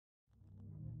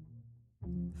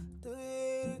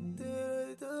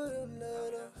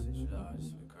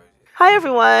Hi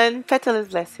everyone,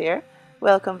 Petalisbless here.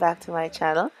 Welcome back to my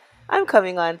channel. I'm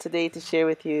coming on today to share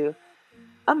with you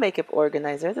a makeup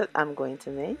organizer that I'm going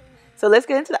to make. So let's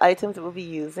get into the items that we'll be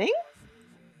using.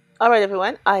 Alright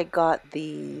everyone, I got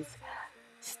these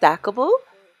stackable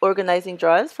organizing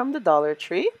drawers from the Dollar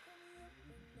Tree.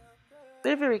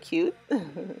 They're very cute.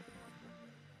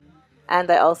 And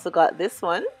I also got this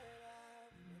one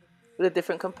with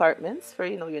different compartments for,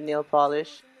 your nail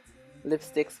polish,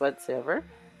 lipsticks, whatsoever.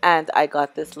 And I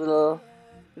got this little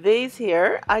vase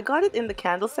here. I got it in the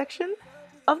candle section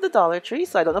of the Dollar Tree,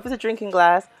 so I don't know if it's a drinking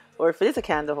glass or if it is a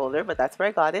candle holder, but that's where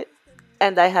I got it.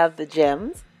 And I have the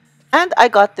gems. And I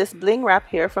got this bling wrap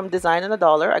here from Design on a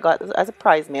Dollar. I got this as a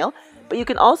prize mail, but you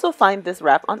can also find this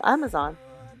wrap on Amazon.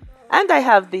 And I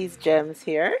have these gems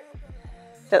here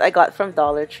that I got from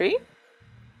Dollar Tree.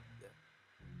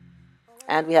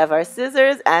 And we have our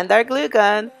scissors and our glue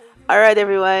gun. Alright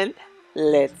everyone,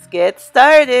 let's get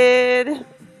started.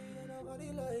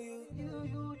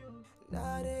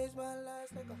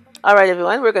 Alright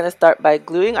everyone, we're going to start by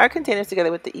gluing our containers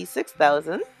together with the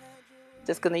E6000.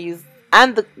 Just going to use,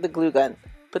 and the glue gun.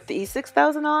 Put the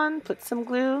E6000 on, put some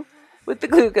glue with the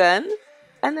glue gun,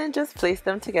 and then just place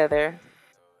them together.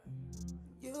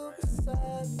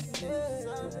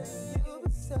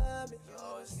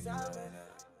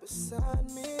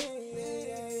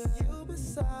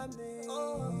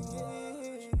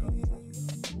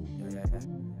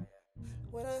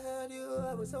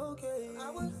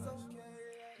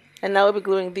 And now we'll be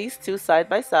gluing these two side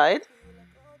by side.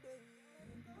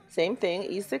 Same thing,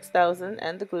 E6000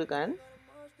 and the glue gun.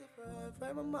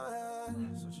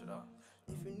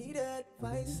 If you need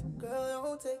advice, girl,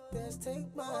 don't take this,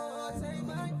 take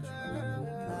mine.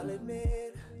 I'll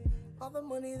admit, all the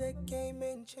money that came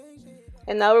and changed it.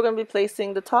 And now we're going to be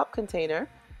placing the top container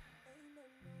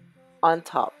on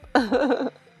top.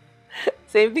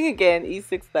 Same thing again,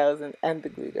 E6000 and the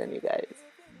glue gun, you guys.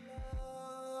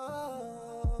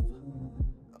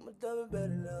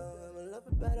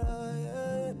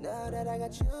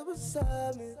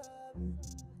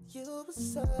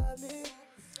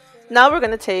 Now we're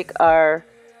going to take our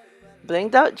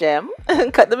blinged out gem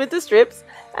and cut them into strips,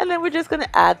 and then we're just going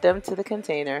to add them to the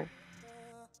container.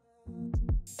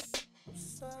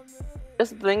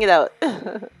 Just bling it out.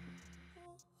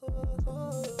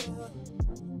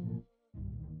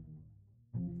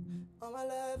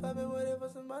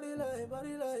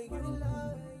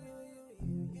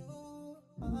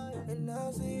 And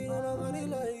now see nobody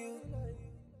like you.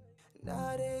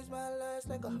 Nowadays my life's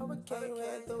like a hurricane,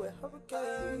 ran through a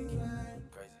hurricane.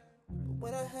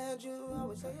 When I had you, I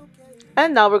was okay.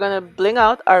 And now we're gonna bling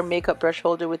out our makeup brush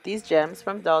holder with these gems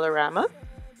from Dollarama.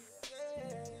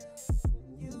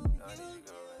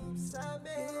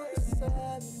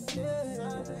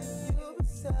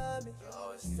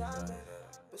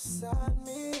 Beside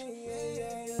me,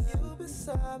 you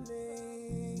beside me.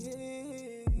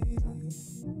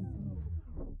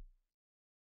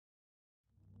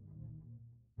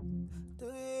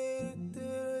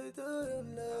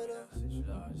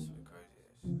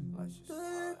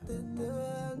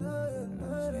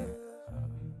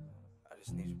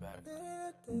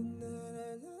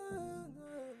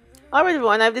 Alright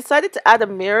everyone, I've decided to add a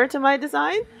mirror to my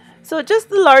design. So just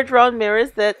the large round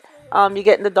mirrors that you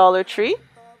get in the Dollar Tree.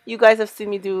 You guys have seen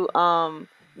me do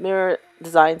mirror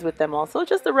designs with them also.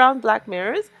 Just the round black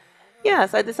mirrors.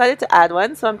 Yes, I decided to add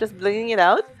one, so I'm just blinging it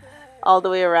out all the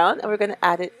way around. And we're going to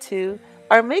add it to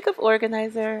our makeup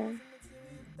organizer.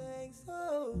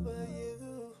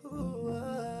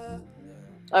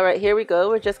 Alright, here we go.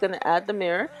 We're just going to add the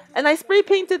mirror. And I spray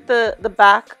painted the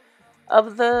back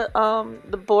of the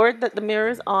board that the mirror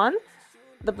is on.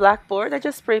 The black board. I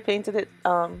just spray painted it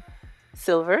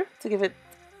silver to give it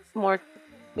more,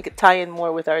 make it tie in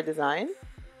more with our design.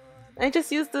 I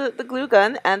just used the glue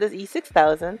gun and the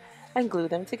E6000 and glue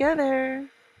them together.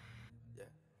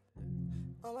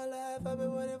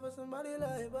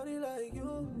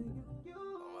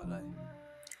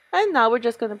 And now we're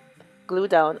just going to glue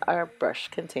down our brush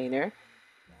container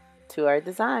to our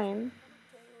design.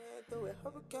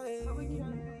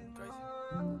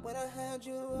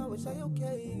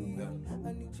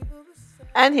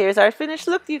 And here's our finished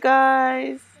look, you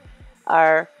guys.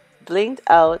 Our blinged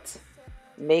out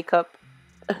makeup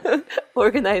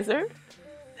organizer.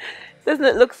 Doesn't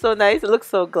it look so nice? It looks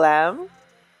so glam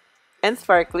and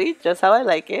sparkly, just how I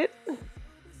like it.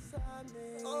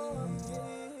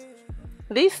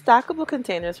 These stackable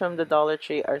containers from the Dollar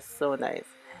Tree are so nice.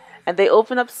 And they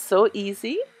open up so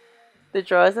easy. The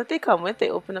drawers that they come with, they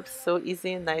open up so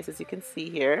easy and nice, as you can see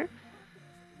here.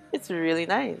 It's really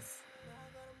nice.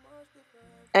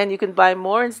 And you can buy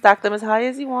more and stack them as high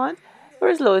as you want or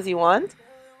as low as you want.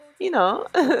 You know,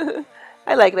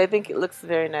 I like it. I think it looks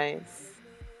very nice.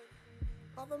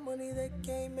 All the money that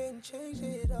came and changed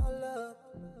it all up.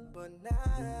 But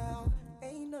now,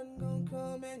 ain't nothing gonna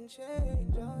come and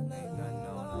change all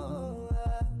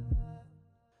that.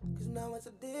 Cause now it's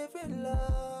a different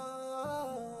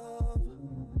love.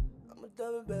 I'ma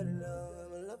love it better love,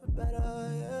 I'ma love it better,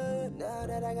 yeah. Now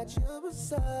that I got you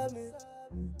beside me,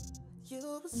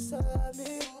 you beside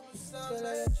me, girl,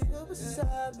 I got you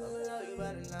beside me. I'ma love you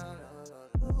better now,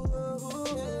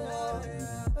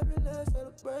 yeah. Baby, let's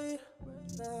celebrate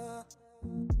now.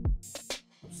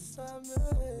 Beside me,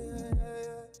 yeah.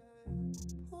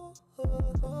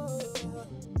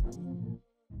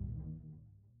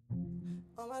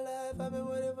 All my life I've been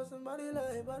waiting for somebody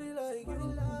like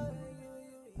you.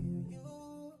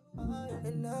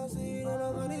 And now see that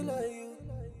nobody like you.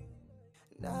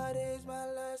 Nowadays my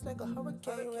life's like a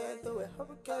hurricane, ran through a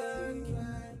hurricane.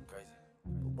 Crazy.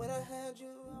 But when I had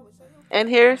you, I was like, And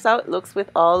here's how it looks with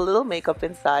all little makeup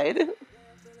inside.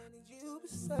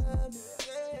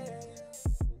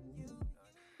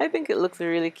 I think it looks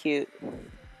really cute.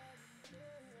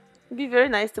 It'd be very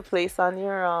nice to place on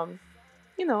your on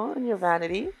your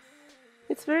vanity.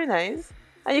 It's very nice.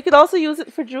 And you could also use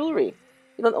it for jewelry.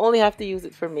 You don't only have to use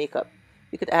it for makeup.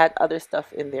 You could add other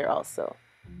stuff in there also.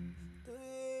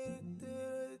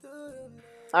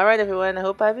 All right, everyone. I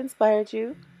hope I've inspired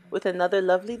you with another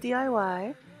lovely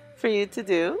DIY for you to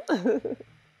do.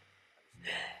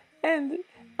 And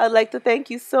I'd like to thank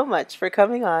you so much for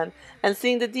coming on and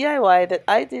seeing the DIY that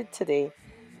I did today.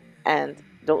 And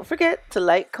don't forget to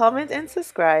like, comment, and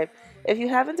subscribe if you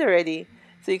haven't already,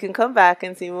 so you can come back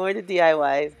and see more of the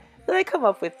DIYs that I come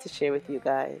up with to share with you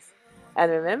guys.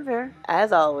 And remember,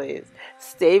 as always,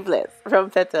 stay blessed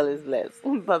from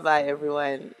Petalisbless. Bye-bye,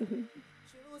 everyone.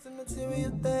 choosing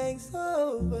material things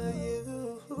over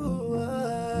you.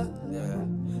 Yeah.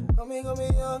 Call me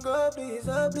young girl, please,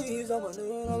 please. I'm a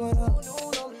new,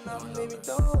 baby,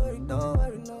 don't worry,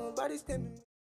 nobody's coming.